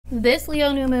This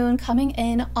Leo new moon coming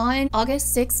in on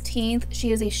August 16th.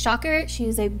 She is a shocker. She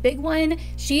is a big one.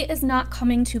 She is not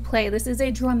coming to play. This is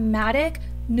a dramatic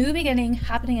new beginning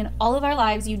happening in all of our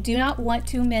lives. You do not want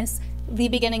to miss the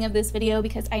beginning of this video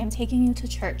because I am taking you to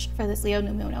church for this Leo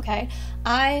new moon, okay?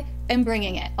 I am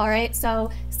bringing it, all right? So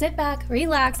sit back,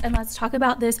 relax, and let's talk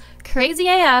about this crazy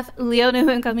AF Leo new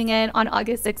moon coming in on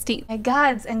August 16th. My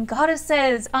gods and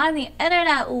goddesses on the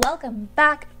internet, welcome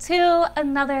back to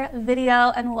another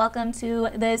video and welcome to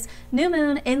this new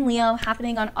moon in Leo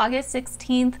happening on August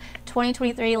 16th,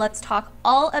 2023. Let's talk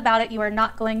all about it. You are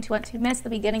not going to want to miss the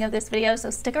beginning of this video, so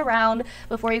stick around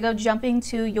before you go jumping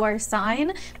to your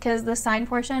sign, because the sign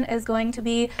portion is going to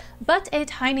be but a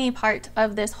tiny part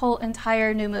of this whole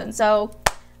entire new moon. So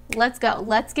let's go.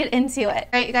 Let's get into it. All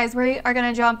right, you guys, we are going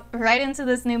to jump right into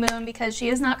this new moon because she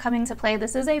is not coming to play.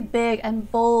 This is a big and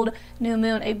bold new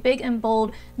moon, a big and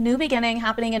bold new beginning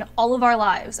happening in all of our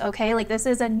lives, okay? Like, this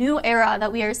is a new era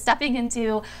that we are stepping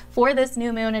into for this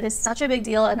new moon. It is such a big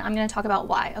deal, and I'm going to talk about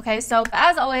why, okay? So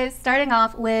as always, starting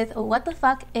off with what the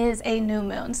fuck is a new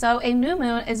moon? So a new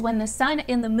moon is when the sun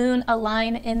and the moon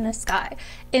align in the sky,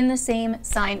 in the same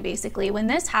sign, basically. When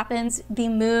this happens, the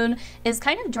moon is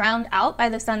kind of drowned out by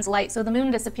the sun's light, so the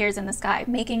moon disappears in the sky,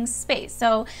 making space.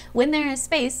 So when there is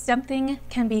space, something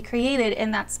can be created in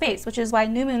that space, which is why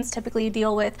new moons typically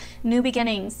deal with new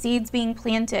beginnings, seeds being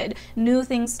planted, new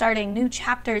things starting, new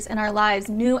chapters in our lives,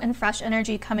 new and fresh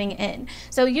energy coming in.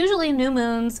 So usually new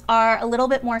moons are a little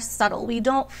bit more subtle. We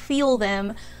don't feel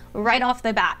them right off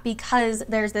the bat because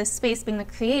there's this space being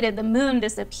created. The moon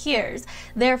disappears.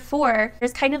 Therefore,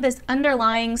 there's kind of this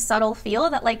underlying subtle feel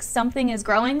that like something is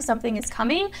growing, something is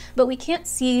coming, but we can't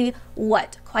see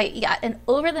what quite yet. And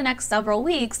over the next several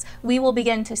weeks, we will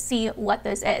begin to see what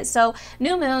this is. So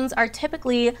new moons are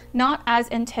typically not as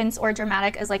intense or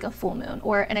dramatic as like a full moon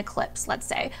or an eclipse, let's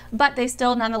say, but they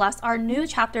still nonetheless are new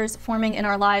chapters forming in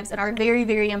our lives and are very,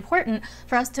 very important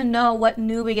for us to know what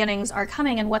new beginnings are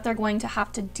coming and what they're going to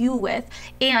have to deal with.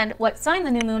 And what sign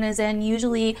the new moon is in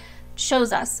usually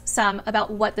shows us some about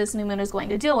what this new moon is going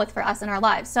to deal with for us in our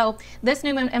lives. So this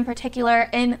new moon in particular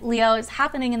in Leo is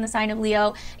happening in the sign of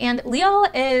Leo, and Leo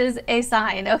is a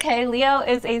sign, okay? Leo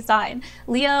is a sign.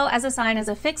 Leo as a sign is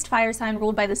a fixed fire sign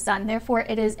ruled by the sun. Therefore,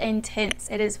 it is intense.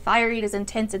 It is fiery, it is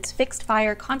intense, it's fixed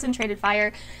fire, concentrated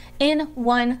fire in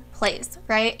one place,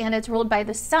 right? And it's ruled by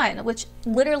the sun, which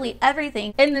literally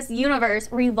everything in this universe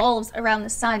revolves around the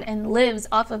sun and lives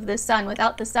off of the sun.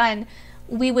 Without the sun,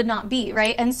 we would not be,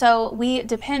 right? And so we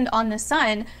depend on the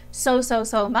sun so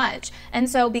much. And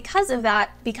so because of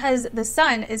that, because the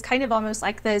sun is kind of almost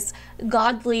like this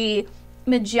godly,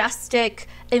 majestic,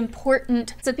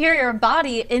 important, superior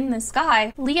body in the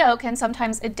sky, Leo can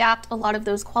sometimes adapt a lot of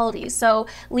those qualities. So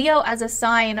Leo as a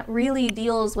sign really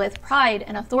deals with pride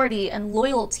and authority and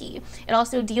loyalty. It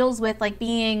also deals with like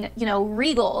being, you know,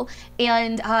 regal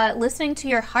and listening to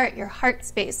your heart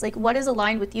space, like what is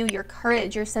aligned with you, your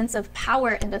courage, your sense of power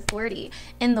and authority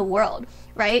in the world,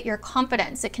 right? Your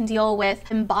confidence. It can deal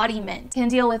with embodiment, it can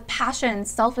deal with passion,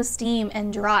 self-esteem,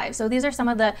 and drive. So these are some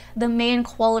of the main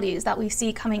qualities that we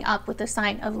see coming up with the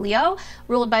sign of Leo,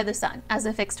 ruled by the sun as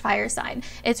a fixed fire sign.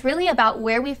 It's really about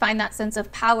where we find that sense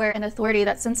of power and authority,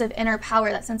 that sense of inner power,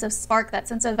 that sense of spark, that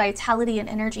sense of vitality and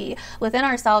energy within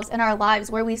ourselves, in our lives,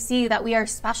 where we see that we are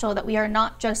special, that we are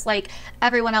not just like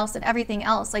everyone else and everything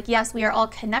else. Like, yes, we are all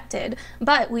connected,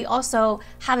 but we also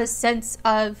have a sense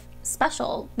of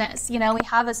specialness, you know, we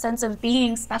have a sense of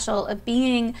being special, of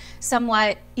being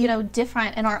somewhat, you know,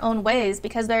 different in our own ways,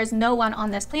 because there's no one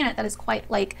on this planet that is quite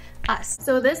like us.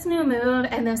 So this new moon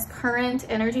and this current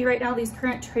energy right now, these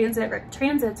current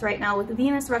transits right now with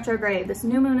Venus retrograde, this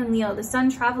new moon in Leo, the sun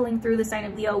traveling through the sign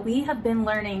of Leo, we have been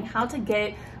learning how to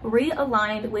get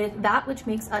realigned with that which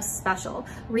makes us special,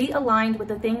 realigned with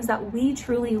the things that we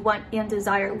truly want and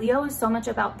desire. Leo is so much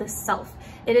about the self.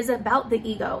 It is about the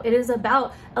ego. It is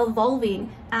about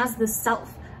evolving as the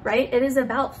self, right? It is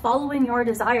about following your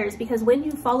desires, because when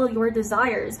you follow your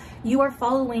desires, you are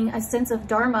following a sense of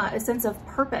dharma, a sense of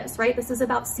purpose, right? This is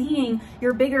about seeing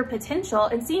your bigger potential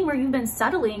and seeing where you've been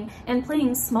settling and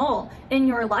playing small in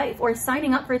your life, or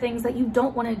signing up for things that you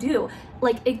don't want to do,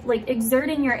 like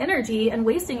exerting your energy and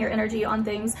wasting your energy on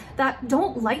things that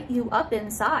don't light you up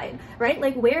inside, right?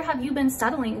 Like, where have you been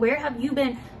settling? Where have you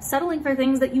been settling for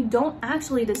things that you don't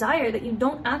actually desire, that you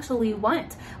don't actually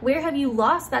want? Where have you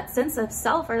lost that sense of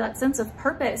self or that sense of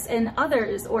purpose in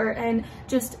others, and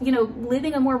just, you know,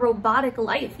 living a more robotic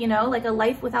life, you know, like a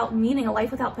life without meaning, a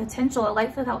life without potential, a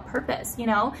life without purpose, you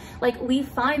know? Like, we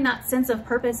find that sense of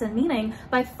purpose and meaning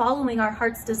by following our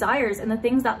heart's desires and the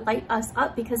things that light us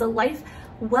up, because a life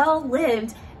well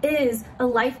lived is a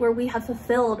life where we have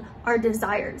fulfilled our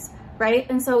desires, right?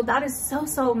 And so that is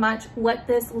so much what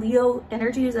this Leo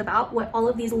energy is about, what all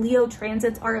of these Leo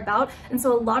transits are about. And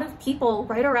so a lot of people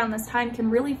right around this time can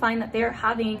really find that they're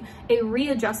having a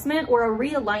readjustment or a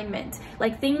realignment,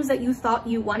 like things that you thought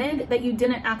you wanted that you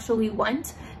didn't actually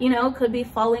want, you know, could be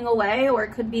falling away, or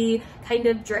it could be kind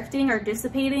of drifting or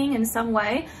dissipating in some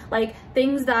way, like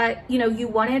things that, you know, you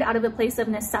wanted out of a place of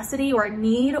necessity or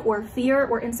need or fear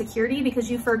or insecurity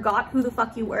because you forgot who the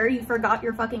fuck you were, you forgot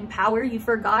your fucking power, you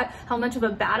forgot how much of a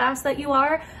badass that you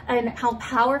are and how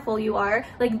powerful you are.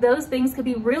 Like those things could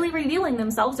be really revealing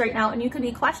themselves right now, and you could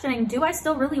be questioning, do I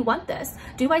still really want this?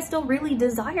 Do I still really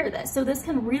desire this? So this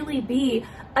can really be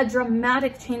a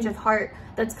dramatic change of heart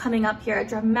that's coming up here, a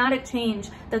dramatic change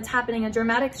that's happening, a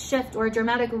dramatic shift or a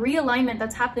dramatic realignment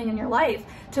that's happening in your life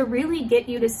to really get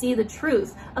you to see the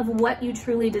truth of what you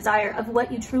truly desire, of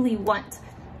what you truly want,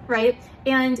 right?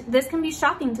 And this can be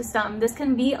shocking to some. This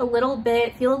can be feel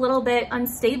a little bit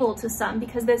unstable to some,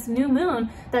 because this new moon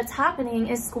that's happening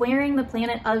is squaring the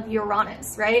planet of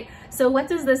Uranus, right? So what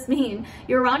does this mean?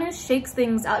 Uranus shakes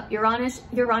things up.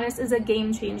 Uranus is a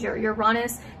game changer.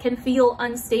 Uranus can feel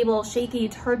unstable, shaky,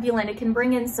 turbulent. It can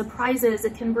bring in surprises.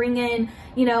 It can bring in,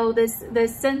 you know, this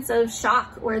sense of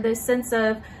shock or this sense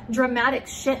of dramatic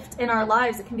shift in our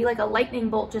lives. It can be like a lightning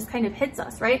bolt just kind of hits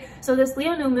us, right? So this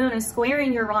Leo new moon is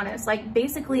squaring Uranus, like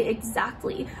basically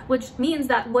exactly, which means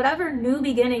that whatever new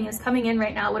beginning is coming in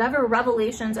right now, whatever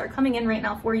revelations are coming in right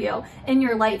now for you in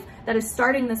your life that is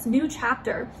starting this new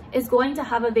chapter is going to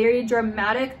have a very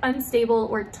dramatic, unstable,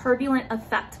 or turbulent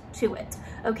effect to it.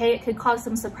 Okay, it could cause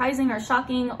some surprising or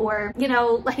shocking or, you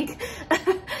know, like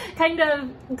kind of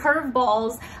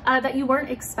curveballs that you weren't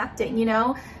expecting, you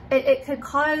know? It could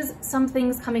cause some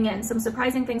things coming in, some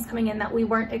surprising things coming in that we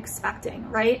weren't expecting,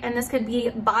 right? And this could be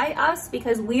by us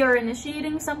because we are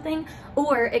initiating something,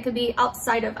 or it could be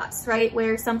outside of us, right?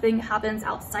 Where something happens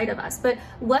outside of us. But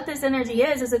what this energy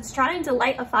is it's trying to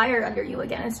light a fire under you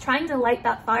again. It's trying to light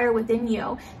that fire within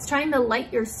you. It's trying to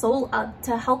light your soul up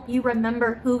to help you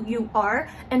remember who you are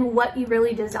and what you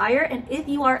really desire. And if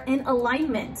you are in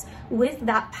alignment with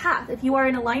that path, if you are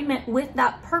in alignment with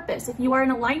that purpose, if you are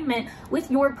in alignment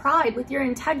with your pride, with your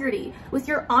integrity, with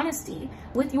your honesty,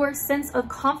 with your sense of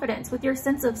confidence, with your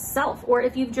sense of self, or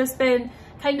if you've just been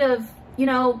kind of, you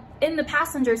know, in the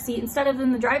passenger seat instead of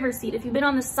in the driver's seat, if you've been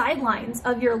on the sidelines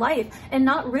of your life and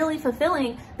not really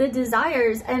fulfilling the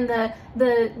desires and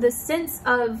the sense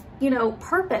of, you know,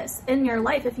 purpose in your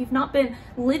life, if you've not been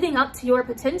living up to your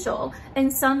potential in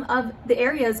some of the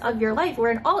areas of your life or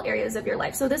in all areas of your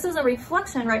life. So this is a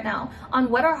reflection right now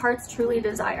on what our hearts truly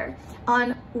desire,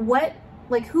 on what,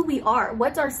 like who we are,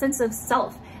 what's our sense of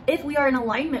self. If we are in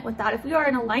alignment with that, if we are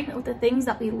in alignment with the things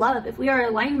that we love, if we are in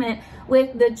alignment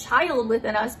with the child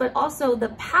within us, but also the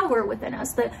power within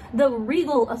us, the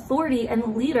regal authority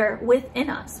and leader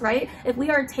within us, right? If we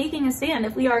are taking a stand,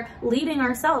 if we are leading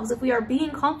ourselves, if we are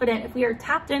being confident, if we are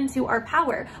tapped into our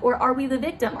power, or are we the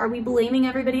victim? Are we blaming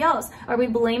everybody else? Are we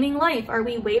blaming life? Are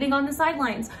we waiting on the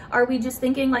sidelines? Are we just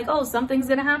thinking like, oh, something's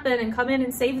gonna happen and come in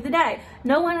and save the day?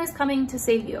 No one is coming to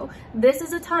save you. This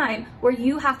is a time where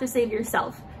you have to save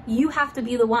yourself. You have to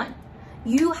be the one.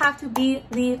 You have to be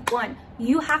the one.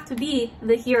 You have to be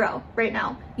the hero right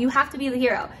now. You have to be the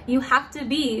hero. You have to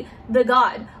be the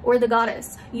god or the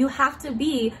goddess. You have to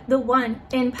be the one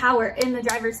in power in the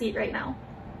driver's seat right now.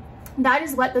 That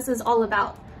is what this is all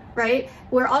about, right?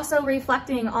 We're also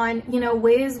reflecting on, you know,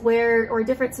 ways where, or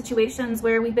different situations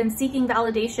where we've been seeking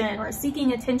validation or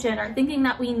seeking attention or thinking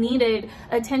that we needed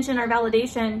attention or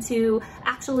validation to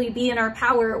actually be in our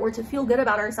power or to feel good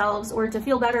about ourselves or to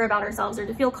feel better about ourselves or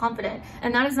to feel confident.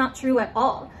 And that is not true at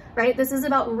all, right? This is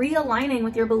about realigning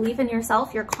with your belief in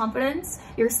yourself, your confidence,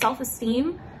 your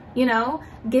self-esteem, you know,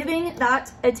 giving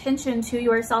that attention to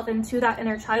yourself and to that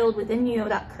inner child within you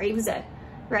that craves it.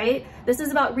 Right? This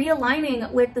is about realigning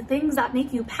with the things that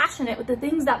make you passionate, with the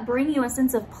things that bring you a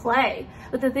sense of play,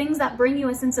 with the things that bring you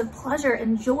a sense of pleasure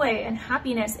and joy and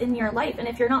happiness in your life. And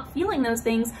if you're not feeling those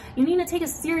things, you need to take a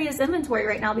serious inventory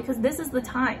right now, because this is the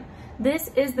time.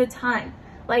 This is the time.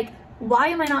 Like, why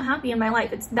am I not happy in my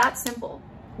life? It's that simple.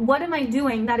 What am I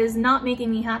doing that is not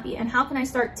making me happy? And how can I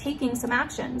start taking some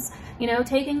actions, you know,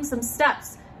 taking some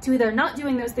steps to either not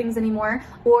doing those things anymore,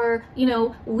 or, you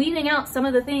know, weeding out some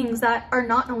of the things that are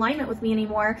not in alignment with me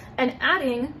anymore and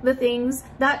adding the things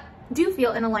that do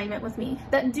feel in alignment with me,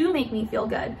 that do make me feel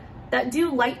good, that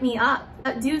do light me up,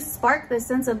 that do spark this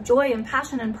sense of joy and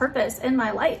passion and purpose in my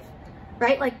life,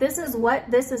 right? Like, this is what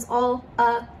this is all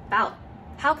about.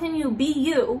 How can you be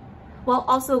you while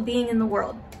also being in the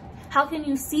world? How can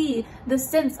you see the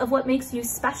sense of what makes you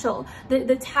special,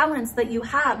 the talents that you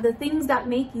have, the things that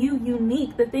make you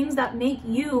unique, the things that make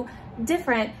you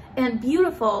different and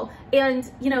beautiful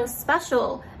and, you know,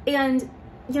 special and,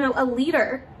 you know, a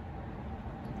leader,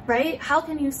 right? How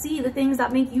can you see the things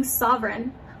that make you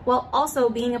sovereign while also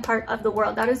being a part of the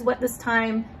world? That is what this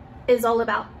time is all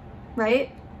about,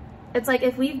 right? It's like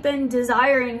if we've been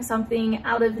desiring something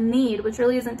out of need, which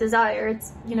really isn't desire,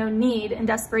 it's, you know, need and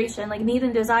desperation. Like need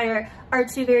and desire are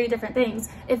two very different things.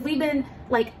 If we've been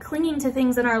like clinging to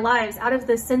things in our lives out of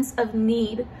this sense of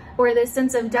need or this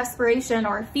sense of desperation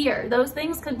or fear, those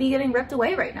things could be getting ripped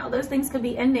away right now. Those things could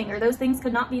be ending, or those things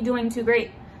could not be doing too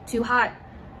great, too hot,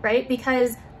 right?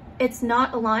 Because it's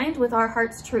not aligned with our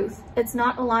heart's truth. It's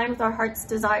not aligned with our heart's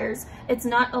desires. It's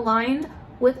not aligned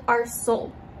with our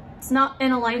soul. It's not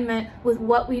in alignment with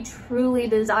what we truly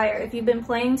desire. If you've been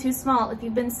playing too small, if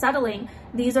you've been settling,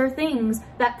 these are things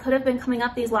that could have been coming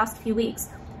up these last few weeks.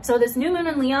 So this new moon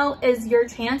in Leo is your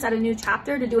chance at a new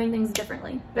chapter to doing things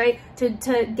differently, right? To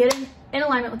get in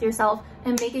alignment with yourself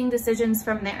and making decisions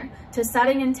from there, to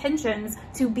setting intentions,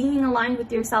 to being aligned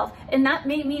with yourself. And that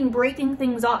may mean breaking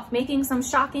things off, making some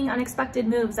shocking, unexpected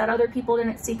moves that other people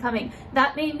didn't see coming.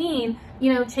 That may mean,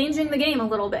 you know, changing the game a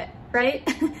little bit, right?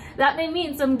 That may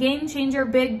mean some game changer,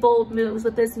 big, bold moves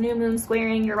with this new moon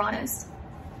squaring Uranus.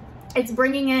 It's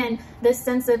bringing in this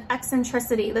sense of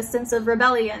eccentricity, this sense of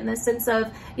rebellion, this sense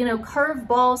of, you know,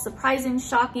 curveball, surprising,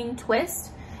 shocking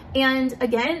twist. And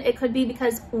again, it could be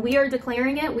because we are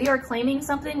declaring it, we are claiming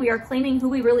something, we are claiming who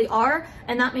we really are,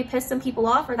 and that may piss some people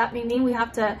off, or that may mean we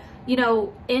have to, you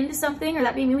know, end something, or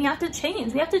that may mean we have to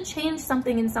change. We have to change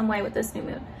something in some way with this new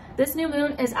moon. This new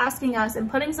moon is asking us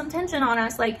and putting some tension on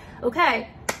us, like, okay,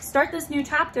 start this new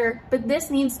chapter, but this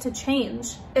needs to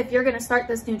change if you're going to start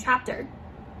this new chapter.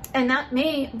 And that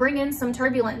may bring in some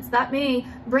turbulence. That may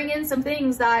bring in some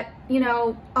things that, you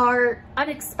know, are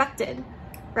unexpected,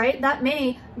 right? That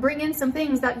may bring in some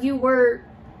things that you were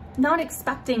not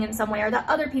expecting in some way, or that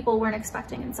other people weren't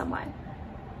expecting in some way.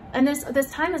 And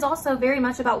this time is also very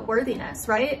much about worthiness,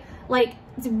 right? Like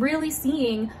it's really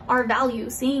seeing our value,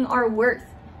 seeing our worth,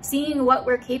 seeing what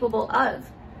we're capable of.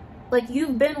 Like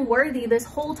you've been worthy this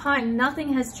whole time.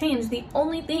 Nothing has changed. The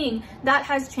only thing that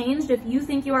has changed if you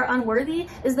think you are unworthy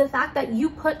is the fact that you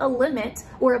put a limit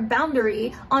or a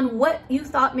boundary on what you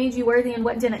thought made you worthy and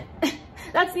what didn't.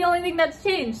 That's the only thing that's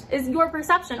changed, is your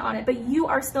perception on it. But you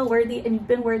are still worthy, and you've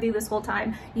been worthy this whole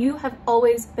time. You have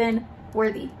always been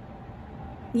worthy.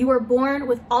 You were born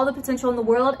with all the potential in the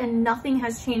world, and nothing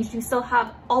has changed. You still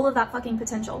have all of that fucking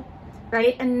potential,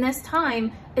 right? And this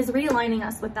time is realigning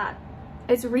us with that.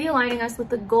 It's realigning us with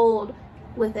the gold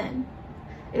within.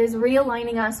 It is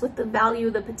realigning us with the value,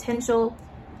 the potential,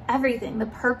 everything, the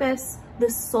purpose, the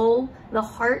soul, the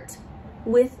heart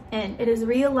within. It is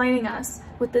realigning us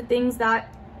with the things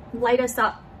that light us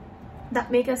up,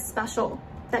 that make us special,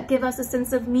 that give us a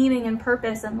sense of meaning and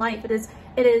purpose in life. It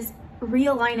is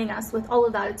realigning us with all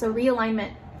of that. It's a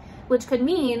realignment, which could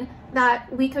mean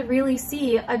that we could really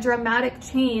see a dramatic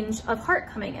change of heart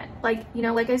coming in. Like, you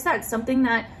know, like I said, something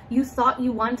that you thought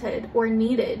you wanted or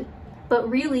needed, but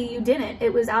really you didn't.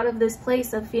 It was out of this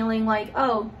place of feeling like,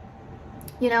 oh,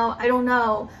 you know, I don't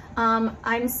know.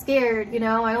 I'm scared, you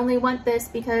know, I only want this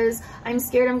because I'm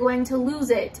scared I'm going to lose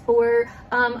it. Or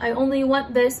I only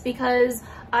want this because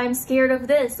I'm scared of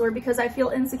this, or because I feel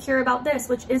insecure about this,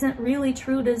 which isn't really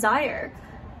true desire,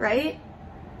 right?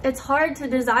 It's hard to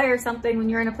desire something when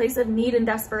you're in a place of need and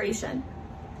desperation.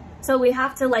 So we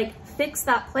have to like fix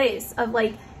that place of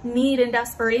like need and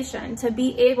desperation to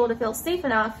be able to feel safe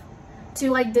enough to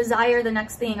like desire the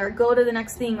next thing, or go to the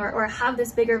next thing, or have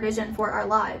this bigger vision for our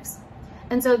lives.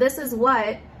 And so this is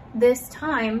what this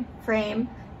time frame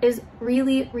is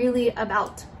really, really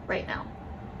about right now.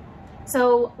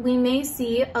 So we may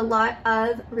see a lot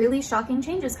of really shocking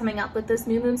changes coming up with this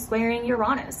new moon squaring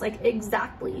Uranus, like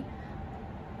exactly.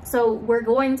 So we're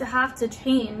going to have to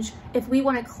change if we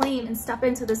want to claim and step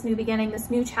into this new beginning, this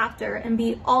new chapter, and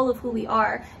be all of who we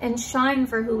are and shine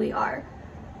for who we are.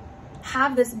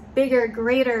 Have this bigger,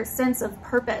 greater sense of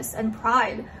purpose and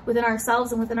pride within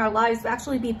ourselves and within our lives, to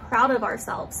actually be proud of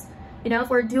ourselves. You know, if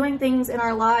we're doing things in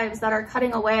our lives that are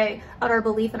cutting away at our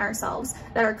belief in ourselves,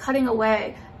 that are cutting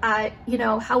away at, you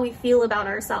know, how we feel about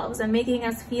ourselves and making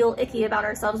us feel icky about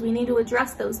ourselves, we need to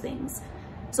address those things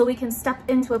so we can step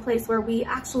into a place where we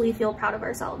actually feel proud of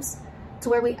ourselves, to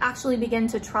where we actually begin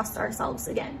to trust ourselves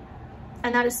again.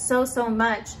 And that is so, so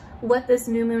much what this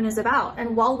new moon is about.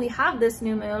 And while we have this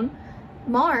new moon,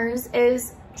 Mars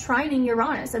is trining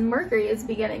Uranus, and Mercury is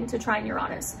beginning to trine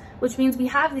Uranus, which means we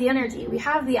have the energy, we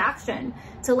have the action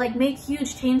to like make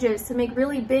huge changes, to make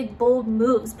really big, bold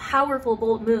moves, powerful,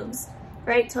 bold moves,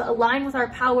 right? To align with our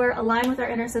power, align with our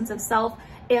inner sense of self,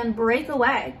 and break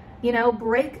away, you know,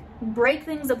 break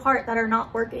things apart that are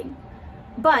not working.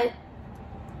 But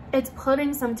it's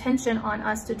putting some tension on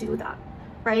us to do that,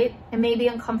 right? It may be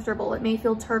uncomfortable, it may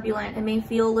feel turbulent, it may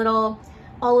feel a little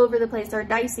all over the place or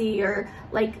dicey or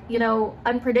like, you know,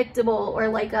 unpredictable, or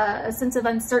like a sense of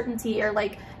uncertainty, or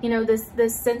like, you know,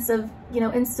 this sense of, you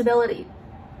know, instability.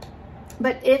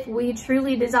 But if we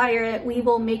truly desire it, we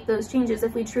will make those changes.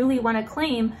 If we truly want to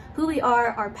claim who we are,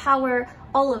 our power,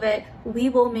 all of it, we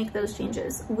will make those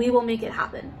changes. We will make it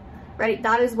happen, right?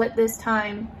 That is what this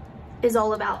time is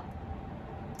all about.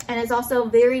 And it's also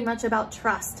very much about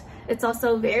trust. It's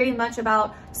also very much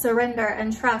about surrender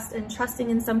and trust, and trusting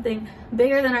in something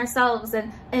bigger than ourselves,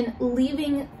 and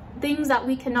leaving things that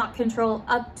we cannot control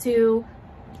up to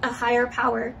a higher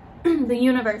power, the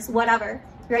universe, whatever,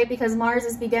 right? Because Mars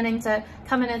is beginning to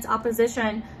come in its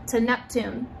opposition to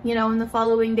Neptune, you know, in the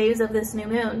following days of this new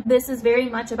moon. This is very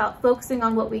much about focusing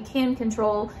on what we can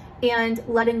control and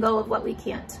letting go of what we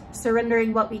can't,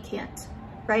 surrendering what we can't,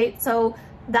 right? So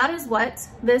that is what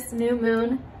this new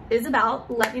moon is about.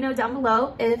 Let me know down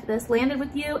below if this landed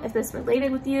with you, if this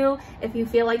related with you, if you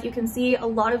feel like you can see a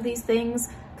lot of these things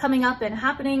coming up and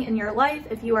happening in your life,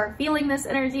 if you are feeling this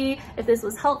energy, if this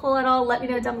was helpful at all, let me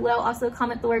know down below. Also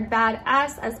comment the word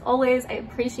badass. As always, I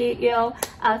appreciate you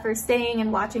for staying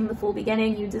and watching the full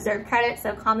beginning. You deserve credit,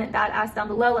 so comment badass down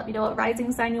below. Let me know what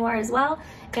rising sign you are as well.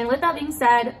 And with that being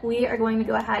said, we are going to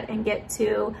go ahead and get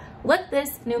to what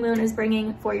this new moon is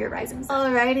bringing for your rising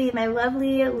sign. Alrighty, my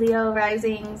lovely Leo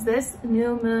risings, this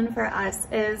new moon for us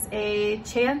is a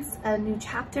chance, a new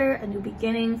chapter, a new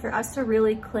beginning for us to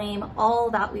really claim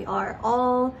all that we are,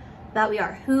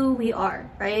 who we are,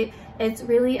 right? It's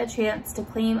really a chance to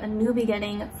claim a new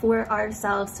beginning for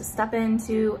ourselves, to step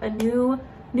into a new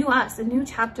us, a new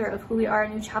chapter of who we are, a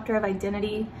new chapter of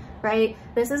identity, right?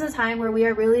 This is a time where we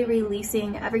are really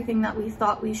releasing everything that we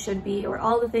thought we should be, or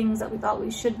all the things that we thought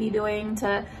we should be doing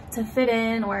to fit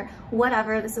in or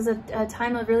whatever. This is a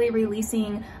time of really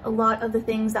releasing a lot of the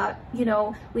things that, you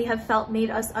know, we have felt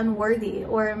made us unworthy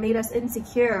or made us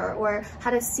insecure or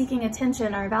had us seeking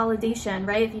attention or validation,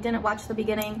 right? If you didn't watch the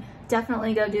beginning,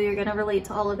 definitely go do. You're going to relate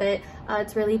to all of it.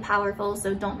 It's really powerful,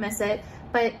 so don't miss it.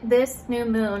 But this new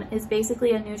moon is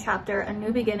basically a new chapter, a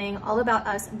new beginning, all about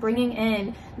us bringing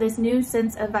in this new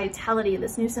sense of vitality,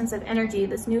 this new sense of energy,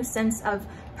 this new sense of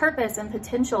purpose and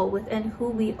potential within who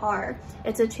we are.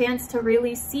 It's a chance to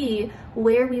really see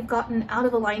where we've gotten out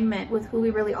of alignment with who we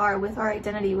really are, with our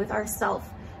identity, with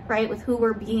ourself, right? With who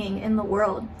we're being in the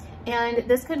world. And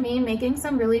this could mean making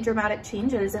some really dramatic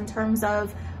changes in terms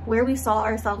of where we saw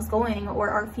ourselves going, or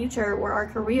our future, or our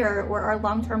career, or our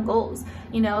long-term goals.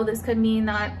 You know, this could mean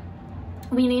that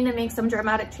we need to make some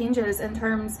dramatic changes in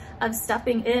terms of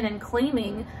stepping in and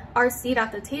claiming our seat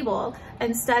at the table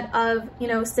instead of, you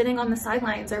know, sitting on the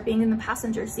sidelines or being in the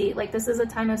passenger seat. Like, this is a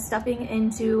time of stepping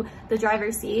into the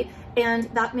driver's seat, and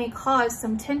that may cause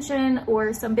some tension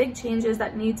or some big changes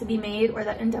that need to be made or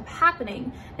that end up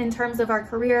happening in terms of our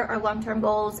career, our long-term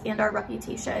goals, and our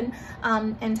reputation,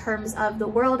 in terms of the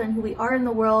world and who we are in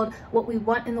the world, what we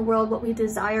want in the world, what we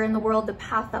desire in the world, the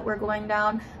path that we're going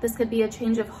down. This could be a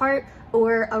change of heart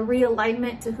or a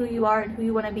realignment to who you are and who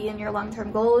you want to be in your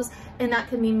long-term goals. And that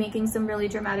could mean making some really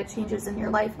dramatic changes in your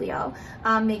life, Leo,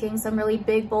 making some really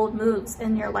big, bold moves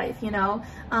in your life, you know.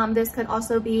 This could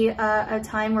also be a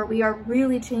time where we are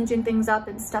really changing things up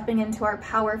and stepping into our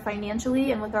power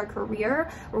financially and with our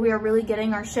career, where we are really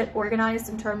getting our shit organized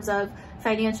in terms of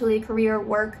financially, career,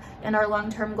 work, and our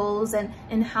long-term goals,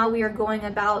 and how we are going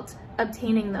about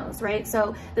obtaining those, right?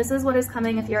 So this is what is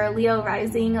coming if you're a Leo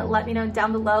rising. Let me know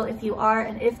down below if you are,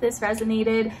 and if this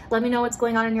resonated. Let me know what's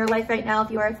going on in your life right now.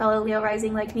 If you are a fellow Leo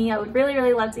rising like me, I would really,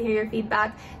 really love to hear your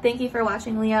feedback. Thank you for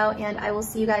watching, Leo, and I will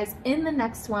see you guys in the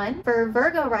next one. For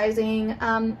Virgo rising,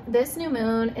 this new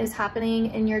moon is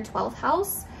happening in your 12th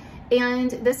house,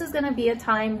 and this is going to be a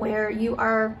time where you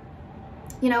are,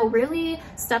 you know, really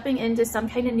stepping into some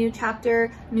kind of new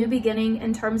chapter, new beginning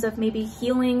in terms of maybe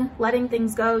healing, letting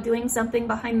things go, doing something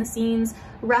behind the scenes,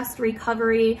 rest,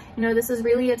 recovery. You know, this is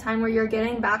really a time where you're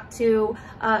getting back to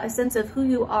a sense of who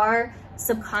you are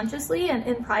subconsciously and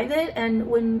in private, and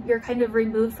when you're kind of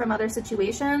removed from other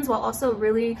situations, while also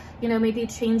really, you know, maybe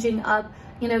changing up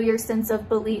you know, your sense of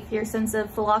belief, your sense of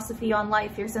philosophy on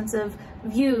life, your sense of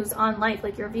views on life,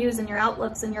 like your views and your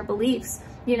outlooks and your beliefs,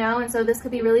 you know. And so this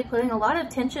could be really putting a lot of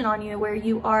tension on you, where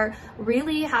you are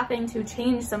really having to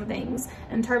change some things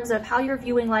in terms of how you're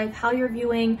viewing life, how you're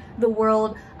viewing the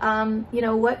world, you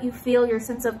know, what you feel your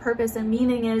sense of purpose and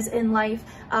meaning is in life,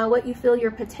 what you feel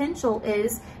your potential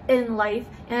is in life,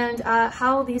 and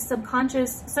how these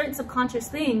certain subconscious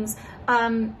things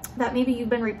that maybe you've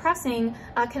been repressing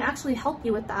can actually help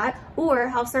you with that, or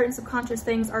how certain subconscious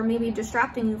things are maybe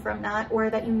distracting you from that, or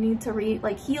that you need to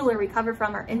heal or recover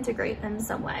from or integrate in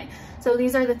some way. So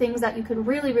these are the things that you could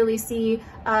really see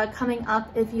coming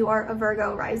up if you are a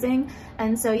Virgo rising.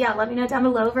 And so yeah, let me know down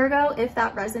below, Virgo, if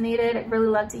that resonated. I'd really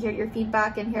love to hear your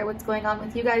feedback and hear what's going on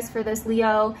with you guys for this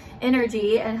Leo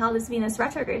energy and how this Venus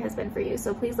retrograde has been for you.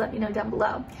 So please let me know down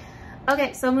below.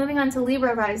 Okay, so moving on to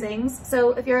Libra risings.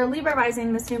 So if you're a Libra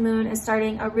rising, this new moon is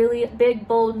starting a really big,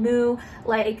 bold, new,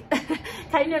 like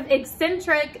kind of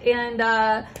eccentric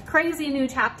and crazy new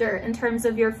chapter in terms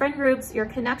of your friend groups, your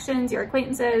connections, your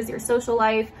acquaintances, your social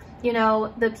life, you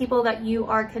know, the people that you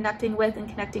are connecting with and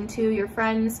connecting to, your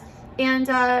friends, and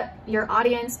your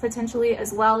audience potentially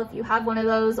as well, if you have one of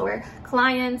those, or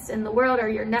clients in the world, or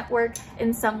your network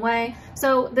in some way.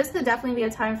 So this could definitely be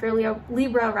a time for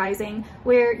Libra rising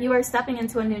where you are stepping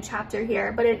into a new chapter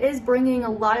here, but it is bringing a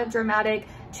lot of dramatic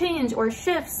change or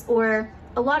shifts, or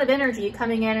a lot of energy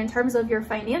coming in terms of your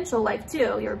financial life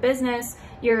too, your business,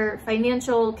 your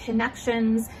financial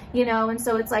connections, you know. And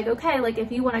so it's like, okay, like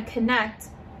if you want to connect,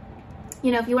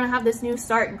 you know, if you want to have this new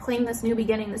start and claim this new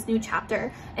beginning, this new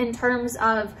chapter in terms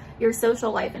of your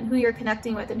social life and who you're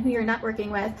connecting with and who you're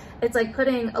networking with, it's like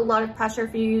putting a lot of pressure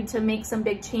for you to make some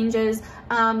big changes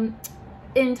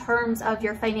in terms of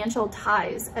your financial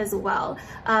ties as well.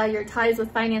 Your ties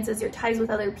with finances, your ties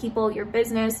with other people, your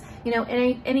business, you know,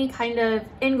 any kind of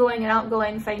ingoing and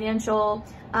outgoing financial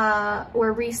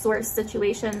or resource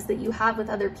situations that you have with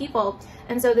other people.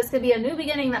 And so this could be a new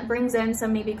beginning that brings in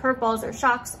some maybe curveballs or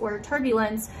shocks or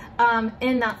turbulence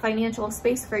in that financial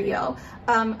space for you,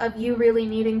 of you really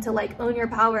needing to like own your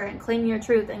power and claim your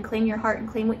truth and claim your heart and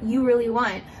claim what you really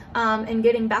want, and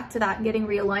getting back to that and getting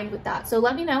realigned with that. So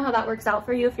let me know how that works out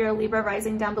for you if you're a Libra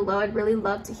rising down below. I'd really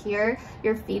love to hear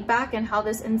your feedback and how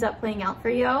this ends up playing out for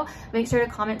you. Make sure to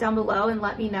comment down below and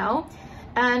let me know.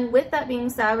 And with that being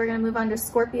said, we're going to move on to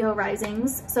Scorpio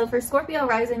risings. So for Scorpio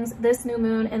risings, this new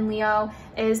moon in Leo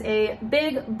is a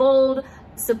big, bold,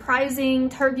 surprising,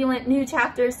 turbulent new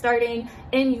chapter starting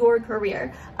in your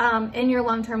career, in your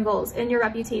long-term goals, in your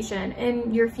reputation,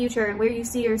 in your future, and where you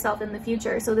see yourself in the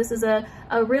future. So this is a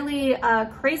really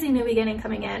crazy new beginning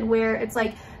coming in, where it's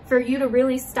like for you to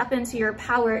really step into your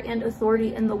power and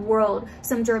authority in the world.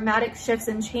 Some dramatic shifts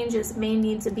and changes may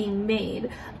need to be made.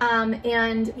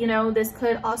 And, you know, this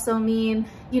could also mean,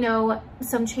 you know,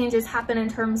 some changes happen in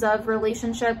terms of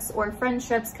relationships or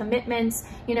friendships, commitments,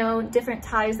 you know, different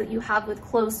ties that you have with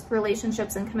close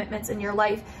relationships and commitments in your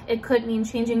life. It could mean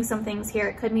changing some things here.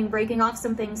 It could mean breaking off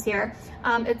some things here.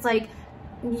 It's like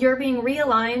you're being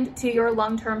realigned to your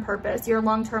long-term purpose, your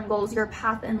long-term goals, your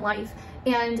path in life.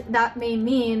 And that may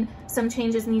mean some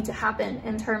changes need to happen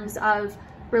in terms of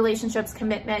relationships,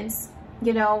 commitments,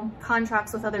 you know,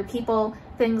 contracts with other people,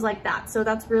 things like that. So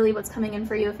that's really what's coming in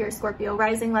for you if you're a Scorpio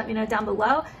rising. Let me know down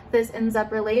below if this ends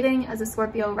up relating as a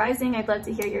Scorpio rising. I'd love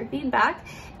to hear your feedback.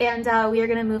 And we are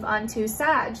going to move on to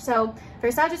Sag. So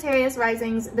for Sagittarius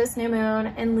risings, this new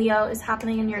moon in Leo is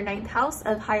happening in your 9th house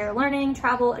of higher learning,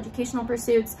 travel, educational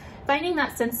pursuits, finding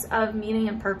that sense of meaning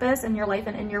and purpose in your life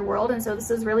and in your world. And so this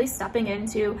is really stepping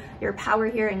into your power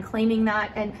here and claiming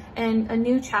that, and a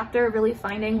new chapter, really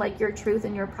finding like your truth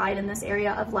and your pride in this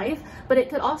area of life. But it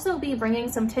could also be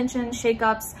bringing some tension,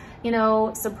 shakeups, you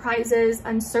know, surprises,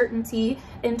 uncertainty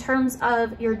in terms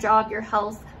of your job, your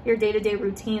health, your day-to-day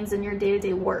routines, and your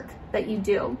day-to-day work that you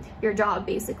do, your job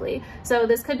basically. So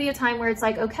this could be a time where it's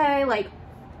like, okay, like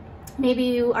maybe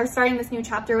you are starting this new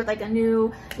chapter with like a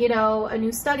new, you know, a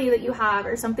new study that you have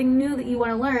or something new that you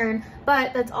want to learn,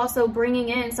 but that's also bringing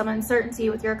in some uncertainty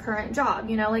with your current job.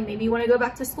 You know, like maybe you want to go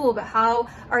back to school, but how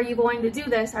are you going to do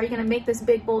this? How are you going to make this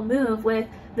big, bold move with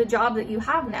the job that you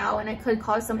have now? And it could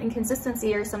cause some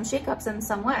inconsistency or some shakeups in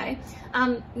some way.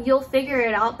 You'll figure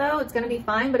it out though. It's going to be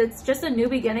fine, but it's just a new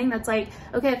beginning that's like,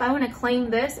 okay, if I want to claim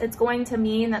this, it's going to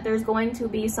mean that there's going to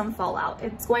be some fallout.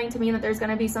 It's going to mean that there's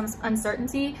going to be some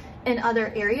uncertainty in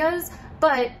other areas.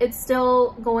 but it's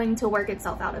still going to work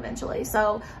itself out eventually.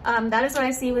 So that is what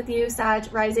I see with you, Sag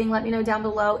rising. Let me know down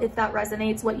below if that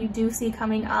resonates, what you do see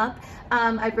coming up.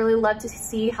 I'd really love to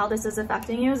see how this is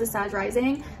affecting you as a Sag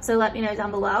rising, so let me know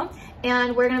down below.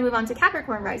 And we're going to move on to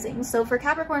Capricorn rising. So for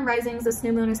Capricorn risings, this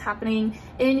new moon is happening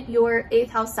in your 8th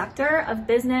house sector of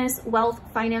business, wealth,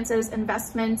 finances,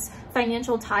 investments,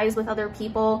 financial ties with other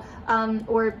people,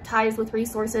 or ties with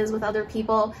resources with other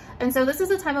people. And so this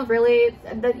is a time of really,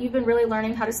 that you've been really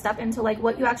learning how to step into like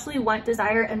what you actually want,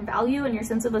 desire, and value, and your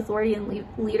sense of authority and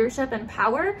leadership and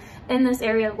power in this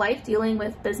area of life, dealing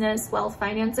with business, wealth,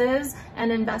 finances,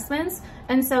 and investments.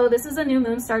 And so this is a new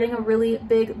moon starting a really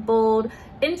big, bold,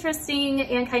 interesting,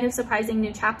 and kind of surprising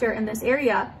new chapter in this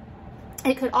area.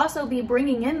 It could also be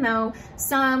bringing in, though,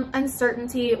 some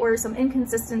uncertainty or some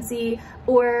inconsistency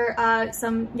or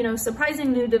some, you know,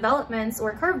 surprising new developments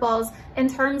or curveballs in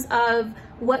terms of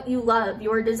what you love,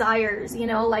 your desires, you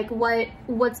know, like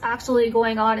what's actually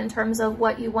going on in terms of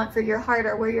what you want for your heart,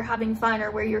 or where you're having fun,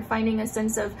 or where you're finding a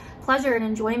sense of pleasure and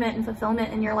enjoyment and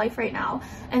fulfillment in your life right now.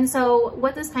 And so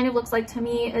what this kind of looks like to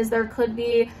me is there could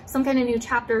be some kind of new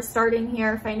chapter starting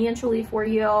here financially for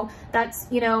you that's,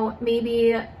 you know,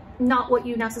 maybe not what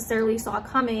you necessarily saw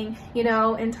coming, you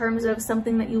know, in terms of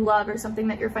something that you love or something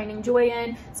that you're finding joy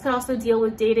in. This could also deal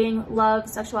with dating, love,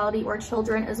 sexuality, or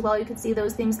children as well. You could see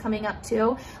those things coming up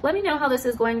too. Let me know how this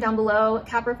is going down below,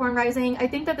 Capricorn rising. I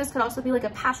think that this could also be like a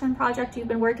passion project you've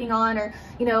been working on, or,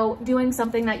 you know, doing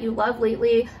something that you love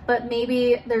lately, but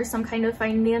maybe there's some kind of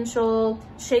financial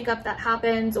shakeup that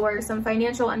happens, or some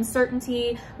financial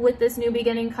uncertainty with this new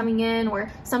beginning coming in,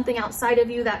 or something outside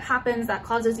of you that happens that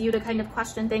causes you to kind of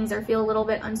question things or feel a little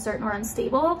bit uncertain or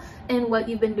unstable in what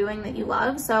you've been doing that you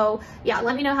love. So yeah,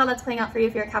 let me know how that's playing out for you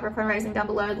if you're a Capricorn rising down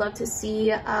below. I'd love to see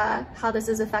how this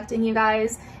is affecting you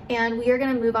guys. And we are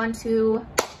going to move on to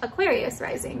Aquarius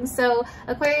rising. So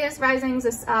Aquarius risings,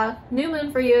 this new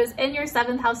moon for you is in your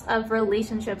 7th house of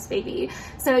relationships, baby.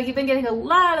 So you've been getting a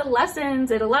lot of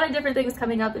lessons and a lot of different things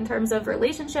coming up in terms of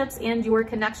relationships and your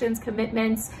connections,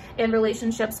 commitments, and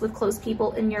relationships with close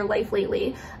people in your life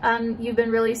lately. You've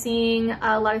been really seeing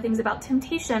a lot of things about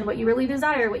temptation, what you really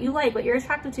desire, what you like, what you're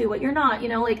attracted to, what you're not, you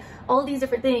know, like all these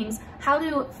different things, how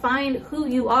to find who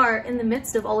you are in the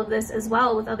midst of all of this as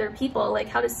well with other people, like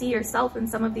how to see yourself in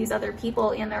some of these other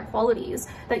people and their qualities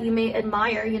that you may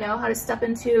admire, you know, how to step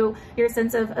into your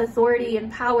sense of authority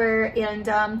and power,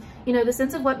 and you know, the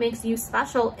sense of what makes you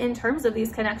special in terms of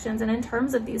these connections and in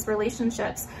terms of these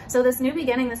relationships. So this new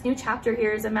beginning, this new chapter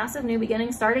here is a massive new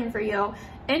beginning starting for you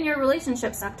in your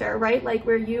relationship sector, right? Like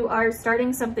where you are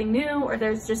starting something new, or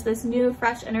there's just this new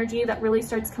fresh energy that really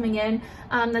starts coming in,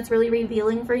 that's really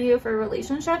revealing for you for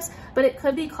relationships, but it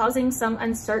could be causing some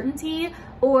uncertainty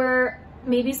or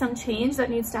maybe some change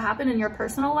that needs to happen in your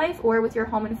personal life, or with your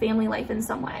home and family life in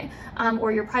some way,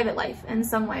 or your private life in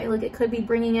some way. Like it could be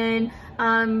bringing in,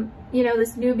 you know,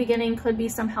 this new beginning could be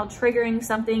somehow triggering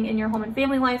something in your home and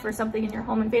family life, or something in your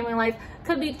home and family life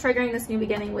could be triggering this new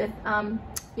beginning with,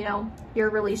 you know,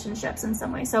 your relationships in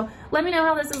some way. So let me know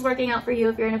how this is working out for you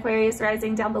if you're an Aquarius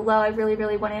rising down below. I really,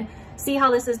 really want to see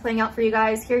how this is playing out for you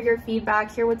guys, hear your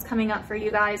feedback, hear what's coming up for you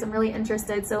guys. I'm really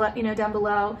interested, so let me know down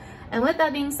below. And with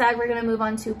that being said, we're going to move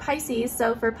on to Pisces.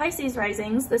 So for Pisces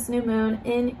risings, this new moon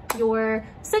in your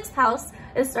 6th house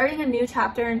is starting a new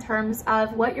chapter in terms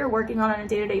of what you're working on a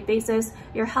day-to-day basis,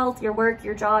 your health, your work,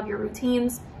 your job, your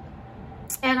routines,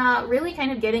 and really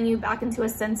kind of getting you back into a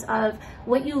sense of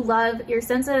what you love, your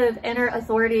sense of inner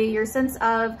authority, your sense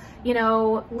of, you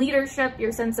know, leadership,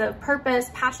 your sense of purpose,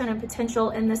 passion, and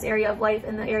potential in this area of life,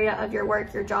 in the area of your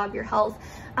work, your job, your health.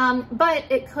 But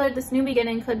it could, this new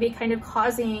beginning could be kind of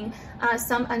causing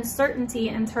some uncertainty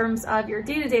in terms of your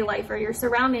day-to-day life, or your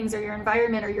surroundings, or your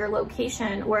environment, or your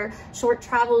location, or short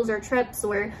travels or trips,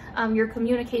 or your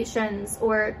communications,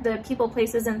 or the people,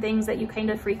 places, and things that you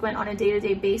kind of frequent on a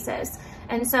day-to-day basis.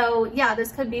 And so, yeah,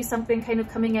 this could be something kind of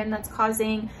coming in that's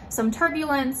causing some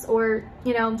turbulence, or,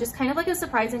 you know, just kind of like a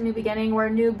surprising new beginning, or a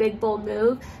new big bold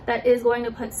move that is going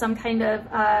to put some kind of,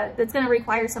 that's going to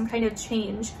require some kind of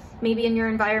change, maybe in your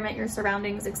environment, your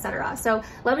surroundings, etc. So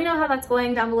let me know how that's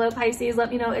going down below, Pisces. Let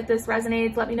me know if this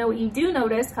resonates. Let me know what you do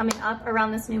notice coming up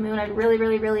around this new moon. I'd really,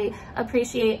 really, really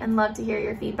appreciate and love to hear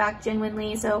your feedback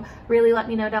genuinely. So really let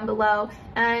me know down below.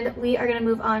 And we are going to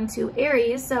move on to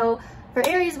Aries. So for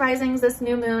Aries risings, this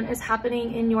new moon is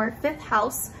happening in your 5th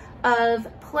house of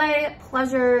play,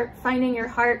 pleasure, finding your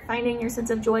heart, finding your sense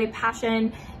of joy,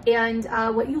 passion, and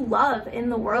what you love in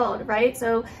the world, right?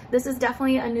 So this is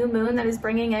definitely a new moon that is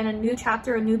bringing in a new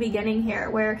chapter, a new beginning here,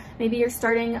 where maybe you're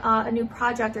starting a new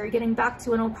project, or you're getting back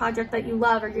to an old project that you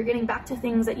love, or you're getting back to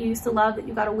things that you used to love that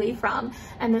you got away from.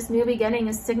 And this new beginning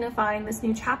is signifying this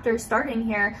new chapter starting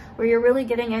here, where you're really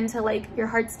getting into like your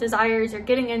heart's desires, you're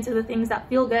getting into the things that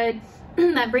feel good,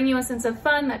 that bring you a sense of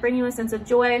fun, that bring you a sense of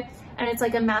joy. And it's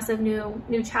like a massive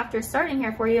new chapter starting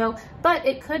here for you. But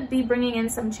it could be bringing in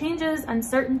some changes,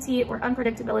 uncertainty, or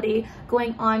unpredictability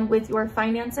going on with your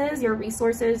finances, your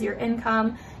resources, your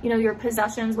income, you know, your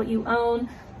possessions, what you own,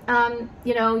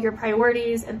 you know, your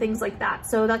priorities and things like that.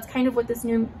 So that's kind of what this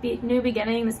new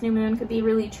beginning, this new moon could be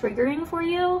really triggering for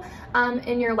you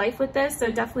in your life with this. So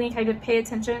definitely kind of pay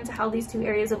attention to how these two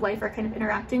areas of life are kind of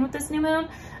interacting with this new moon.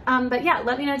 But yeah,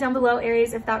 let me know down below,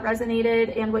 Aries, if that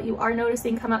resonated and what you are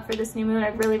noticing come up for this new moon.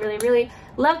 I'd really, really, really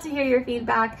love to hear your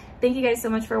feedback. Thank you guys so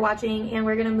much for watching, and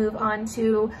we're going to move on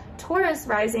to Taurus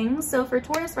risings. So for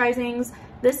Taurus risings,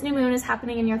 this new moon is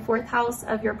happening in your 4th house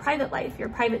of your private life, your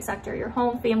private sector, your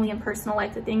home, family, and personal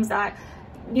life, the things that,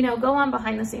 you know, go on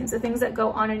behind the scenes, the things that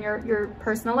go on in your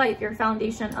personal life, your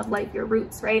foundation of life, your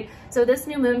roots, right? So this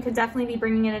new moon could definitely be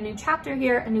bringing in a new chapter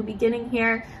here, a new beginning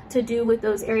here to do with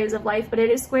those areas of life, but it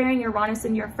is squaring Uranus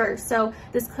in your 1st. So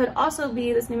this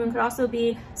new moon could also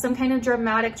be some kind of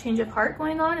dramatic change of heart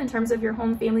going on in terms of your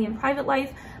home, family, and private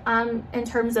life. In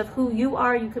terms of who you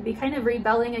are, you could be kind of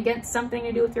rebelling against something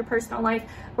to do with your personal life,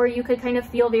 or you could kind of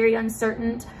feel very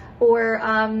uncertain, or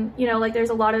you know, like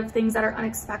there's a lot of things that are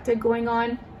unexpected going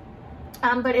on.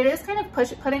 But it is kind of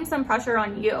putting some pressure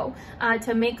on you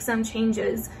to make some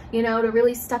changes, you know, to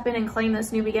really step in and claim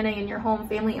this new beginning in your home,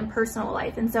 family, and personal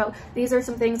life. And so these are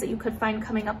some things that you could find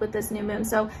coming up with this new moon.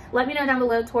 So let me know down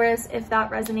below, Taurus, if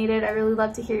that resonated. I really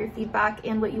love to hear your feedback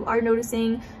and what you are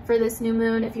noticing for this new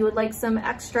moon. If you would like some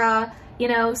extra, you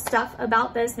know, stuff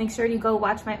about this, make sure you go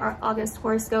watch my August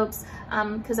horoscopes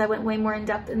because I went way more in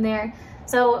depth in there.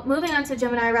 So moving on to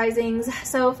Gemini risings.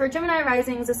 So for Gemini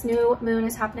risings, this new moon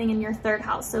is happening in your 3rd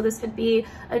house. So this could be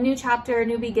a new chapter, a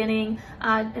new beginning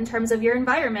in terms of your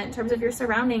environment, in terms of your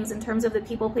surroundings, in terms of the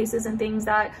people, places, and things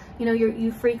that, you know,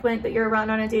 you frequent, that you're around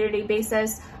on a day-to-day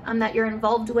basis, that you're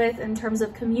involved with, in terms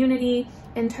of community,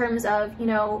 in terms of, you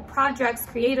know, projects,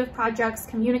 creative projects,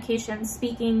 communication,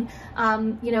 speaking,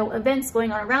 you know, events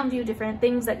going on around you, different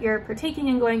things that you're partaking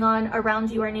in going on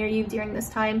around you or near you during this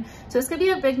time. So this could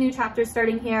be a big new chapter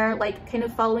starting here, like kind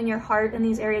of following your heart in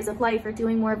these areas of life, or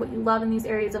doing more of what you love in these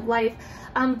areas of life.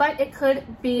 But it could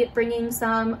be bringing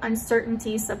some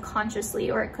uncertainty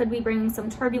subconsciously, or it could be bringing some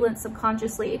turbulence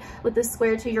subconsciously with this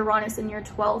square to Uranus in your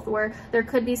 12th, where there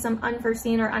could be some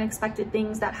unforeseen or unexpected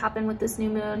things that happen with this new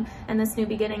moon and this new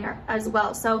beginning as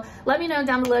well. So let me know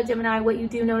down below, Gemini, what you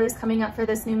do notice coming up for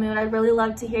this new moon. I'd really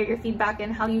love to hear your feedback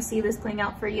and how you see this playing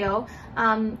out for you.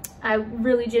 I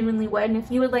really genuinely would. And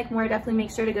if you would like more, definitely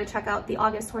make sure to go check out the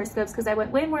August horoscopes, because I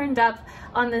went way more in depth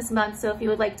on this month. So if you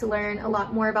would like to learn a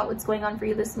lot more about what's going on for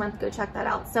you this month, go check that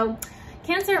out. So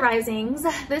Cancer risings,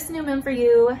 this new moon for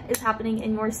you is happening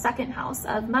in your 2nd house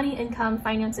of money, income,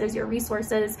 finances, your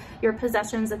resources, your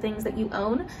possessions, the things that you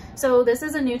own. So this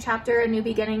is a new chapter, a new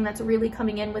beginning that's really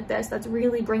coming in with this, that's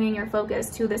really bringing your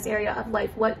focus to this area of life.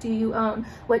 What do you own?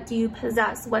 What do you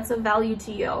possess? What's of value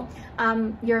to you?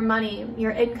 Your money,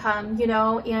 your income, you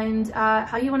know, and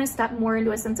how you want to step more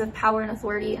into a sense of power and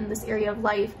authority in this area of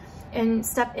life, and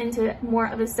step into more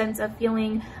of a sense of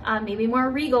feeling maybe more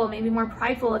regal, maybe more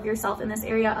prideful of yourself in this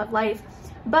area of life.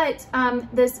 But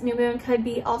this new moon could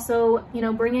be also, you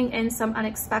know, bringing in some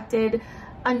unexpected,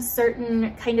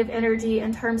 uncertain kind of energy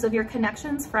in terms of your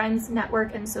connections, friends,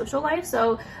 network, and social life.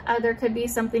 So there could be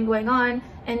something going on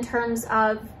in terms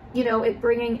of, you know, it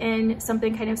bringing in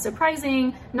something kind of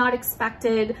surprising, not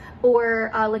expected, or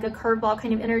like a curveball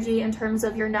kind of energy in terms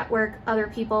of your network, other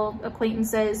people,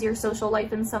 acquaintances, your social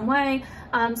life in some way.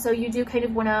 So you do kind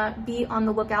of want to be on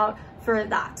the lookout for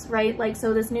that, right? Like,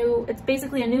 so this new, it's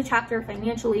basically a new chapter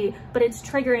financially, but it's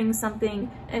triggering something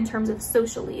in terms of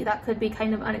socially that could be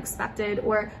kind of unexpected,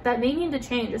 or that may need to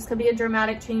change. This could be a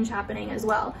dramatic change happening as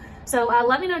well. So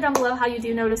let me know down below how you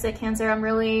do notice it, Cancer. I'm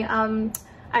really,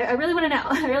 I really want to know.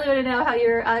 I really want to know how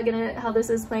you're how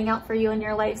this is playing out for you in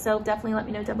your life. So definitely let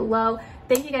me know down below.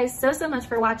 Thank you guys so much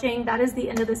for watching. That is the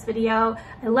end of this video.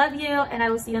 I love you, and I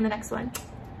will see you in the next one.